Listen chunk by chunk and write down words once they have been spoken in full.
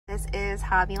This is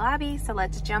Hobby Lobby, so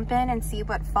let's jump in and see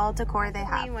what fall decor they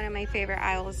have. One of my favorite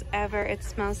aisles ever. It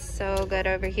smells so good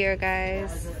over here,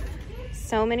 guys.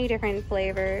 So many different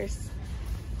flavors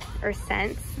or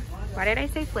scents. Why did I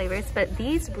say flavors? But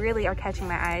these really are catching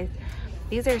my eyes.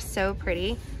 These are so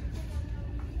pretty.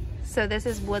 So this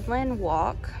is Woodland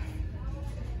Walk.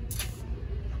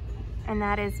 And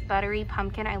that is Buttery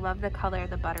Pumpkin. I love the color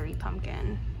of the Buttery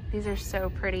Pumpkin. These are so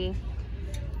pretty.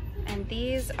 And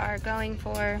these are going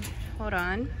for, hold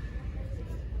on,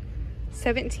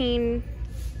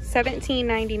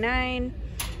 $17.99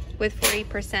 with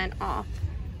 40% off.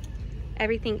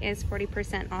 Everything is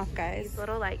 40% off, guys. These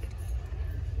little, like,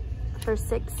 for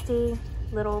 60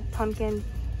 little pumpkin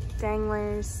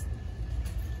danglers.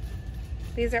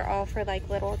 These are all for like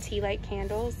little tea light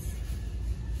candles.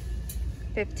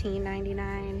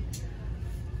 $15.99.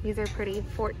 These are pretty,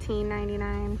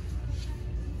 $14.99.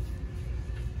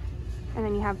 And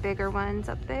then you have bigger ones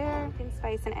up there. Pumpkin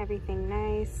spice and everything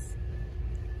nice.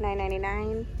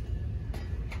 $9.99.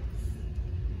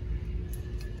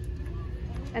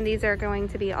 And these are going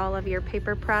to be all of your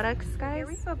paper products, guys. Here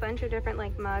we have a bunch of different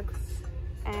like mugs.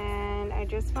 And I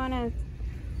just wanna,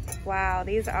 wow,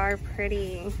 these are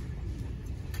pretty.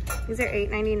 These are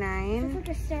 $8.99. It's like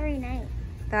a Starry Night.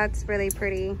 That's really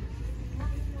pretty.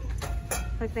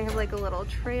 Like they have like a little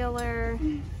trailer.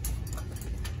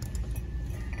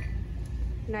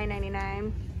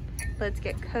 $9.99. Let's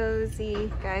get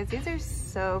cozy. Guys, these are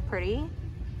so pretty.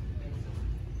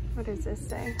 What does this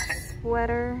say?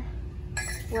 Sweater,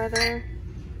 leather.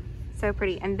 So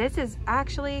pretty. And this is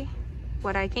actually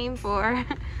what I came for.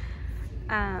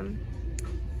 Oh,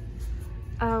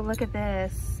 look at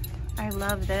this. I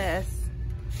love this.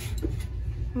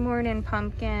 Morning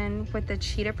pumpkin with the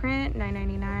cheetah print,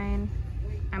 $9.99.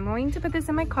 I'm going to put this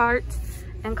in my cart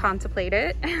and contemplate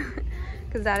it.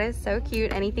 Because that is so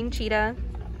cute. Anything cheetah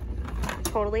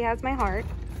totally has my heart.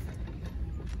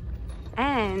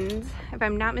 And if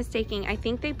I'm not mistaken, I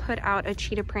think they put out a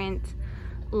cheetah print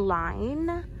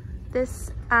line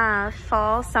this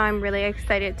fall, so I'm really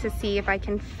excited to see if I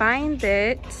can find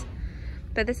it.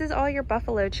 But this is all your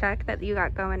buffalo check that you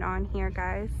got going on here,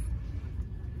 guys.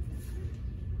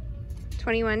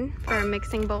 $21 for a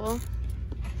mixing bowl.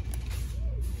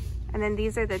 And then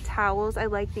these are the towels. I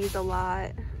like these a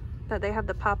lot. But they have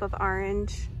the pop of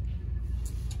orange.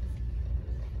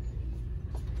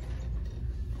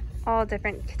 All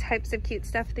different types of cute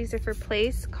stuff. These are for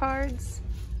place cards.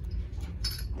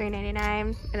 $3.99.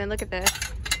 And then look at this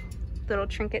little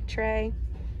trinket tray.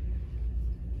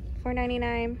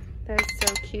 $4.99. That is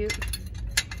so cute.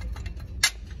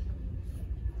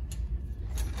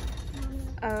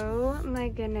 Oh my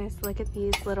goodness. Look at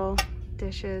these little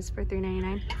dishes for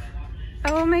 $3.99.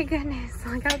 Oh my goodness.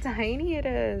 Look how tiny it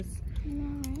is.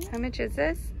 How much is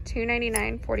this?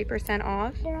 $2.99, 40%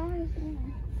 off.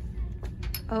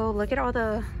 Oh, look at all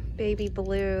the baby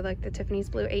blue, like the Tiffany's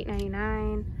blue,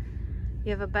 $8.99.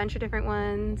 You have a bunch of different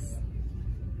ones.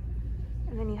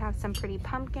 And then you have some pretty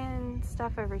pumpkin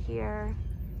stuff over here.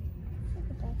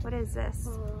 What is this?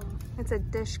 It's a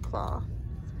dishcloth.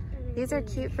 These are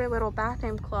cute for little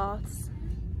bathroom cloths.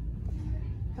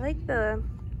 I like the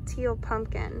teal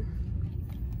pumpkin.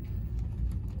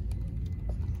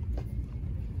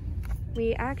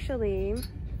 We actually,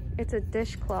 it's a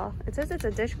dishcloth. It says it's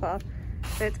a dishcloth,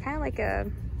 but it's kind of like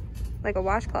a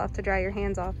washcloth to dry your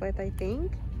hands off with, I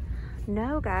think.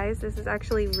 No, guys, this is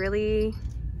actually really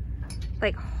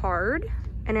like hard,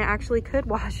 and it actually could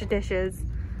wash dishes.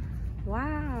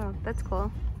 Wow, that's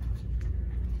cool.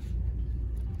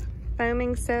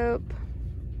 Foaming soap,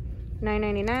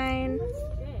 $9.99.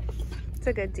 It's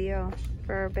a good deal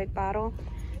for a big bottle.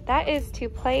 That is to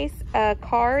place a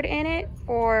card in it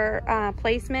for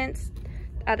placements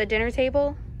at the dinner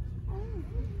table.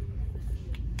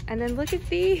 And then look at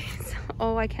these.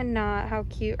 Oh, I cannot. How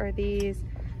cute are these?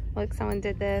 Look, someone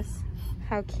did this.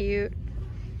 How cute.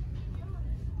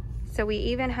 So we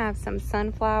even have some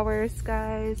sunflowers,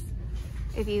 guys.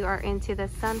 If you are into the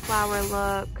sunflower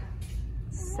look.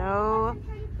 So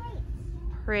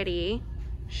pretty.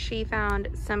 She found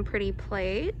some pretty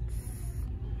plates.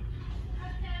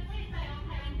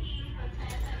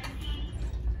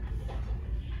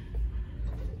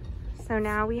 So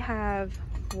now we have,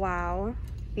 wow,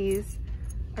 these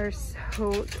are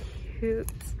so cute.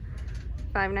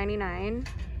 $5.99.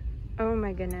 Oh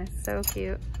my goodness, so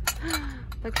cute.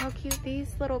 Look how cute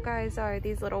these little guys are.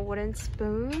 These little wooden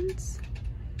spoons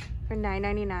for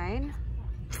 $9.99.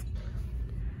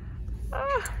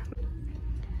 Ah.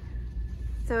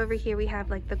 So over here we have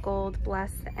like the gold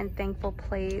blessed and thankful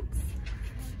plates.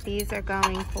 These are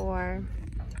going for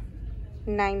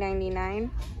 $9.99.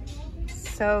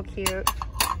 So cute.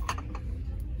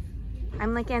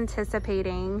 I'm like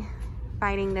anticipating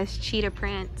finding this cheetah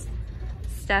print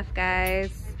stuff,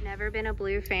 guys. I've never been a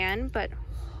blue fan, but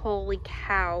holy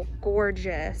cow,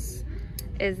 gorgeous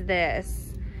is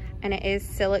this. And it is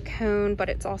silicone, but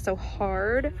it's also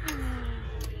hard.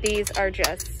 These are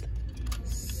just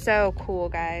so cool,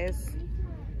 guys.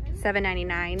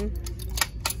 $7.99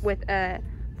 with a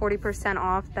 40%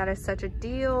 off. That is such a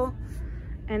deal.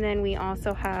 And then we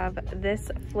also have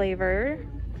this flavor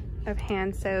of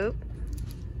hand soap.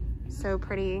 So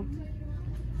pretty.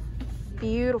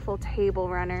 Beautiful table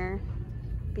runner.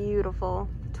 Beautiful.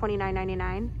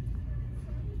 $29.99.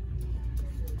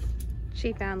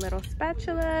 She found little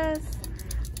spatulas.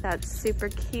 That's super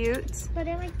cute. But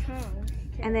I like tongs.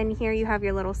 And then here you have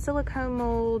your little silicone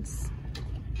molds.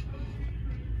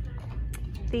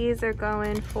 These are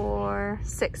going for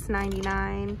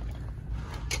 $6.99.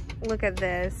 Look at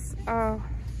this. Oh,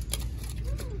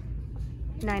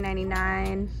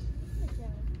 $9.99.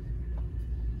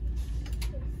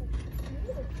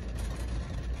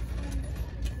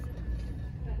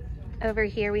 Over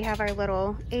here we have our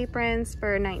little aprons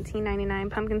for $19.99.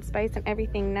 Pumpkin spice and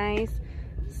everything nice.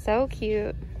 So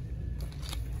cute.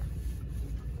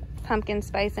 Pumpkin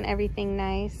spice and everything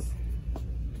nice.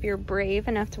 If you're brave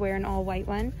enough to wear an all white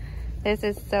one. This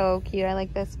is so cute. I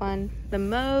like this one the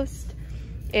most.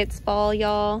 It's fall,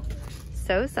 y'all.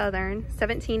 So southern.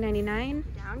 $17.99.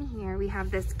 Down here we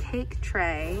have this cake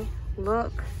tray.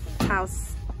 Look how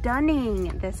stunning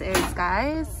this is,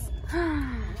 guys.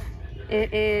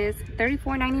 It is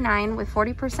 $34.99 with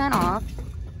 40% off.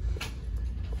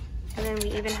 And then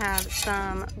we even have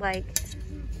some like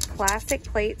plastic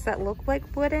plates that look like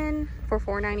wooden for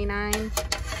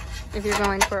 $4.99. If you're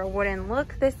going for a wooden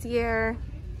look this year.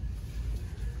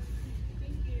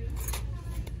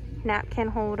 Napkin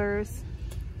holders.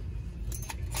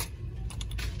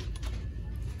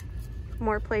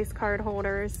 More place card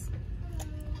holders.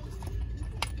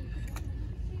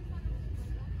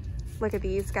 Look at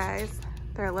these, guys.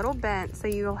 They're a little bent, so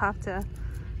you'll have to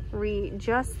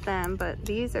readjust them, but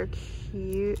these are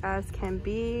cute as can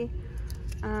be.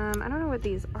 I don't know what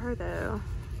these are though.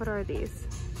 What are these?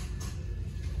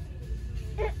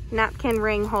 Napkin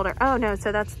ring holder. Oh no,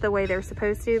 so that's the way they're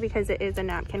supposed to, because it is a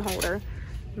napkin holder.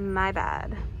 My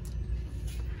bad.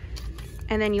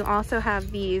 And then you also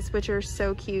have these, which are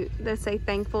so cute. They say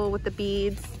thankful with the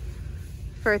beads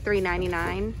for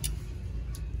 $3.99.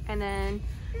 And then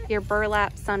your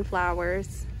burlap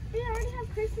sunflowers. They already have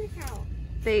Christmas out.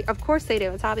 Of course they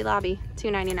do. It's Hobby Lobby,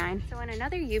 $2.99. So in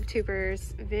another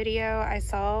YouTuber's video, I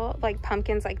saw like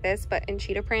pumpkins like this, but in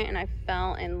cheetah print, and I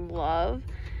fell in love.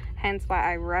 Hence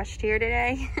why I rushed here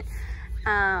today.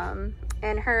 And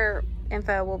her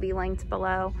info will be linked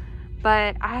below,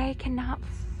 but I cannot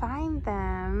find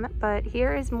them. But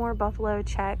here is more buffalo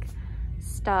check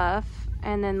stuff.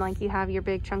 And then like you have your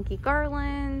big chunky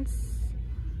garlands.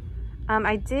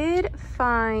 I did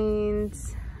find,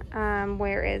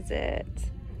 where is it?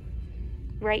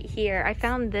 Right here. I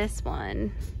found this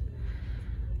one.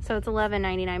 So it's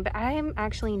 $11.99, but I am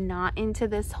actually not into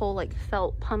this whole like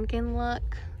felt pumpkin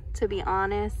look, to be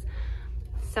honest.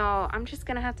 So I'm just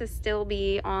gonna have to still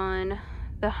be on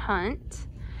the hunt.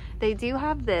 They do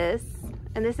have this,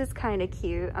 and this is kind of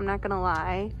cute. I'm not gonna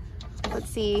lie. Let's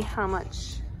see how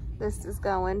much this is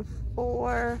going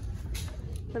for.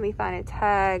 Let me find a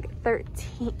tag.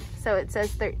 13. So it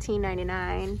says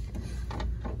 $13.99.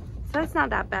 So it's not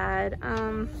that bad.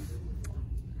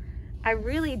 I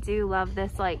really do love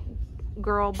this like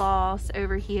girl boss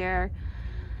over here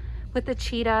with the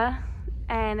cheetah,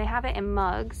 and they have it in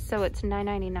mugs, so it's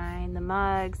 $9.99 the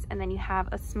mugs, and then you have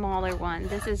a smaller one.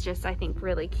 This is just, I think,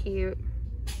 really cute.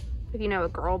 If you know a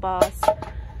girl boss,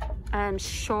 I'm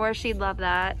sure she'd love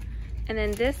that. And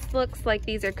then this looks like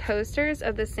these are coasters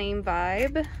of the same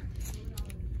vibe.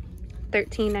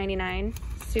 $13.99,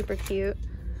 super cute.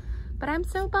 But I'm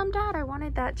so bummed out. I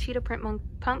wanted that cheetah print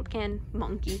pumpkin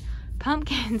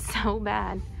so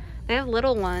bad. They have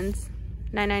little ones,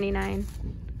 $9.99.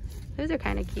 Those are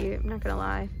kind of cute, I'm not gonna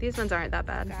lie. These ones aren't that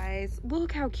bad. Guys,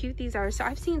 look how cute these are. So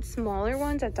I've seen smaller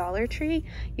ones at Dollar Tree.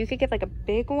 You could get like a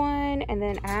big one and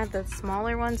then add the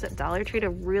smaller ones at Dollar Tree to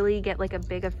really get like a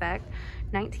big effect.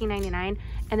 $19.99.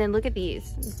 And then look at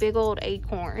these big old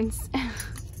acorns.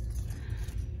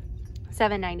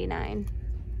 $7.99.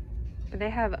 They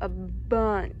have a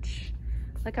bunch.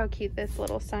 Look how cute this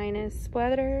little sign is.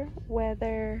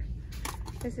 Weather.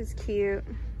 This is cute.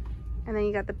 And then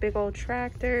you got the big old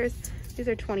tractors. These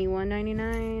are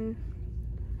 $21.99.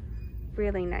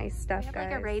 Really nice stuff,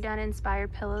 guys. Like a Ray Dunn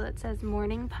inspired pillow that says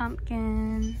morning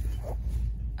pumpkin.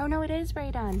 Oh no, it is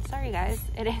Ray done. Sorry guys,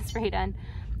 it is Ray done.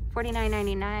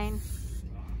 $49.99.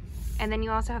 And then you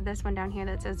also have this one down here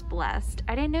that says Blessed.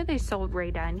 I didn't know they sold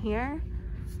Ray done here.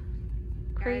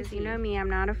 Crazy. Guys, you know me, I'm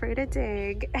not afraid to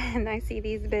dig. And I see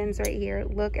these bins right here.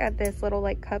 Look at this little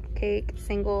like cupcake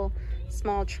single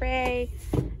small tray.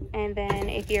 And then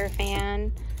if you're a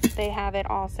fan, they have it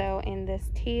also in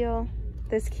this teal.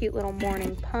 This cute little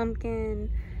morning pumpkin.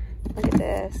 Look at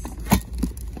this.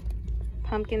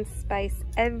 Pumpkin spice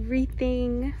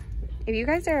everything. If you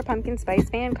guys are a pumpkin spice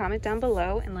fan, comment down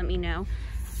below and let me know.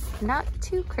 Not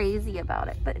too crazy about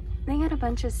it, but they got a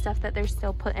bunch of stuff that they're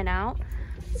still putting out.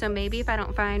 So maybe if I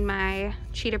don't find my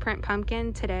cheetah print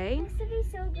pumpkin today. It used to be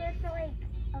so good for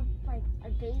like a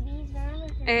baby's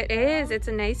room. It is. It's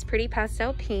a nice pretty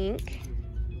pastel pink.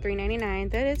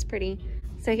 $3.99. That is pretty.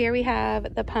 So here we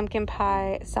have the pumpkin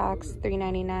pie socks,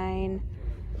 $3.99.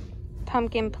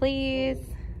 Pumpkin please.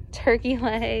 Turkey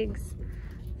legs.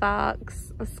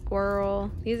 Fox. A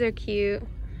squirrel. These are cute.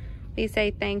 These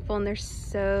say thankful and they're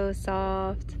so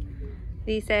soft.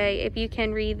 These say, if you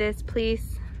can read this,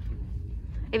 please.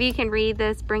 If you can read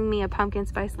this, bring me a pumpkin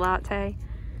spice latte.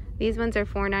 These ones are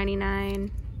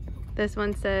 $4.99. This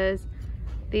one says,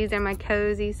 these are my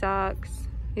cozy socks.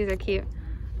 These are cute.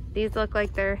 These look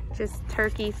like they're just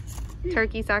turkey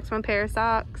socks, one pair of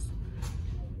socks.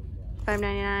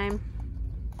 $5.99.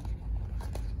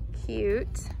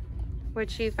 Cute.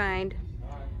 What'd you find?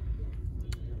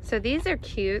 So these are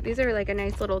cute. These are like a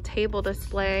nice little table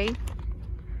display.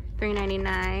 $3.99.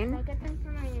 Can I get them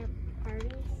for my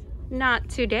parties? Not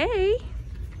today.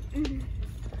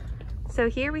 So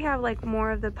here we have like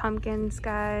more of the pumpkins,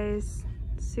 guys.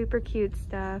 Super cute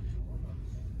stuff.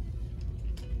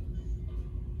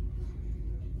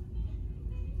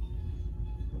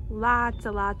 Lots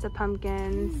of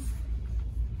pumpkins.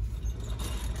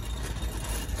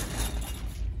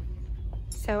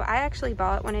 So I actually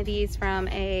bought one of these from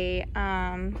a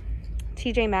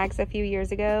TJ Maxx a few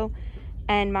years ago.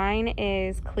 And mine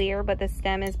is clear, but the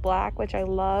stem is black, which I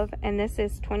love. And this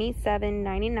is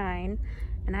 $27.99.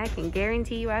 And I can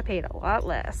guarantee you I paid a lot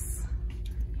less.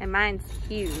 And mine's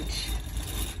huge.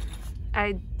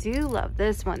 I do love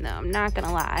this one though, I'm not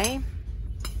gonna lie.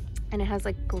 And it has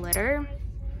like glitter.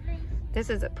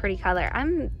 This is a pretty color.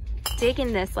 I'm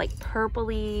digging this like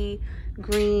purpley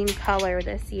green color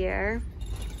this year.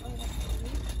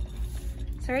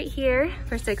 So right here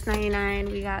for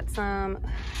 $6.99 we got some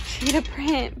cheetah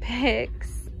print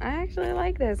picks. I actually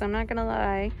like this, I'm not gonna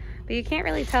lie. But you can't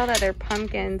really tell that they're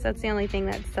pumpkins. That's the only thing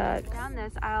that sucks. Down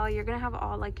this aisle, you're gonna have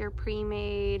all like your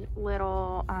pre-made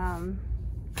little, I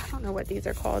don't know what these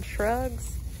are called,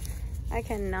 shrugs? I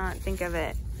cannot think of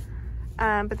it.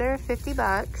 But they're 50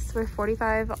 bucks with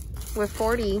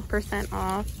 40%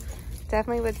 off.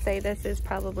 Definitely would say this is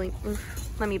probably,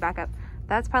 let me back up.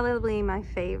 That's probably my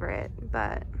favorite,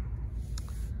 but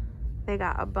they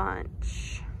got a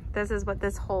bunch. This is what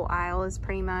this whole aisle is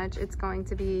pretty much. It's going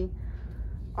to be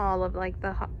all of like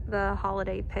the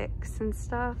holiday picks and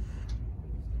stuff.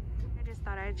 I just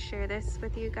thought I'd share this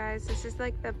with you guys. This is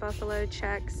like the buffalo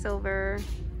check silver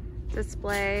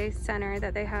display center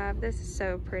that they have. This is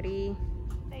so pretty.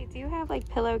 They do have like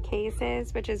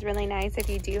pillowcases, which is really nice if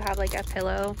you do have like a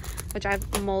pillow, which I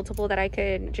have multiple that I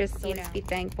could just, you know, be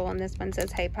thankful. And this one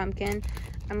says, hey pumpkin.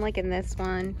 I'm liking this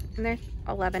one. And they're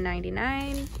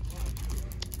 $11.99.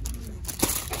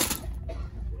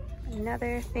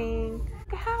 Another thing.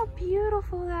 Look how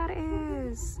beautiful that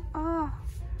is. Oh,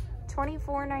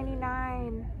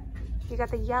 $24.99. You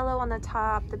got the yellow on the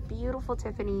top, the beautiful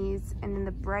Tiffany's, and then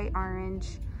the bright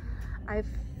orange. I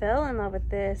fell in love with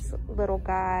this little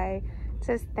guy. It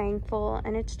says thankful,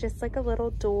 and it's just like a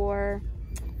little door,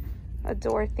 a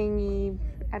door thingy,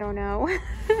 I don't know.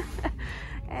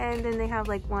 And then they have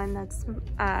like one that's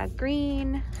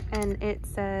green, and it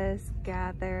says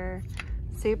gather.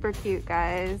 Super cute,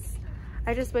 guys.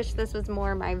 I just wish this was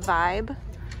more my vibe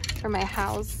for my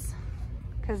house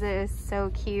because it is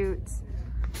so cute.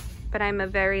 But I'm a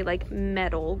very like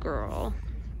metal girl.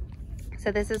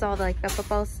 So this is all like the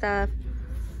football stuff.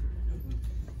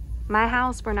 My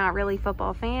house, we're not really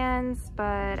football fans,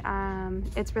 but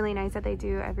it's really nice that they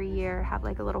do every year have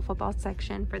like a little football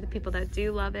section for the people that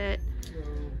do love it.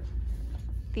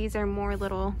 These are more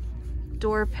little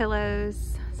door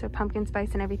pillows. So pumpkin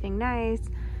spice and everything nice.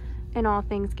 In all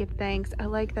things give thanks. I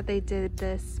like that they did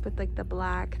this with like the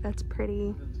black. That's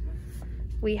pretty.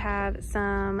 We have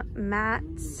some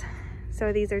mats.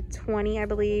 So these are 20, I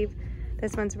believe.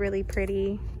 This one's really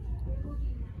pretty.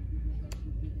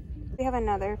 We have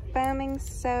another foaming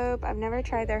soap. I've never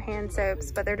tried their hand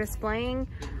soaps, but they're displaying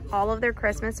all of their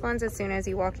Christmas ones as soon as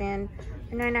you walk in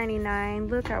 $9.99.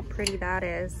 Look how pretty that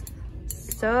is.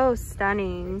 So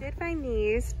stunning. I did find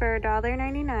these for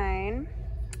 $1.99.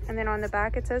 And then on the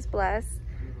back it says bless.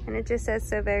 And it just says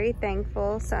so very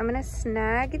thankful. So I'm gonna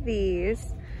snag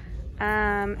these.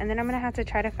 And then I'm gonna have to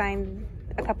try to find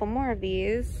a couple more of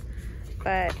these.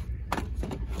 But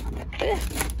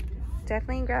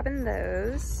definitely grabbing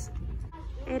those.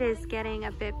 It is getting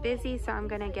a bit busy, so I'm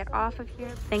gonna get off of here.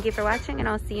 Thank you for watching, and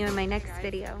I'll see you in my next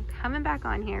video. Coming back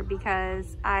on here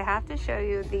because I have to show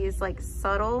you these like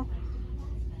subtle,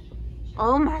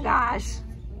 oh my gosh.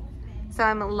 So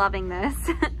I'm loving this.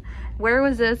 Where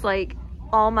was this like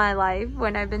all my life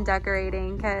when I've been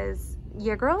decorating? Because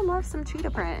your girl loves some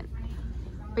cheetah print.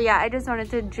 But yeah, I just wanted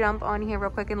to jump on here real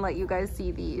quick and let you guys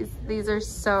see these. These are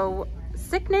so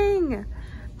sickening.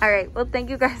 All right, well,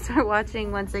 thank you guys for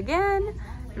watching once again,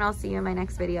 and I'll see you in my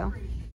next video.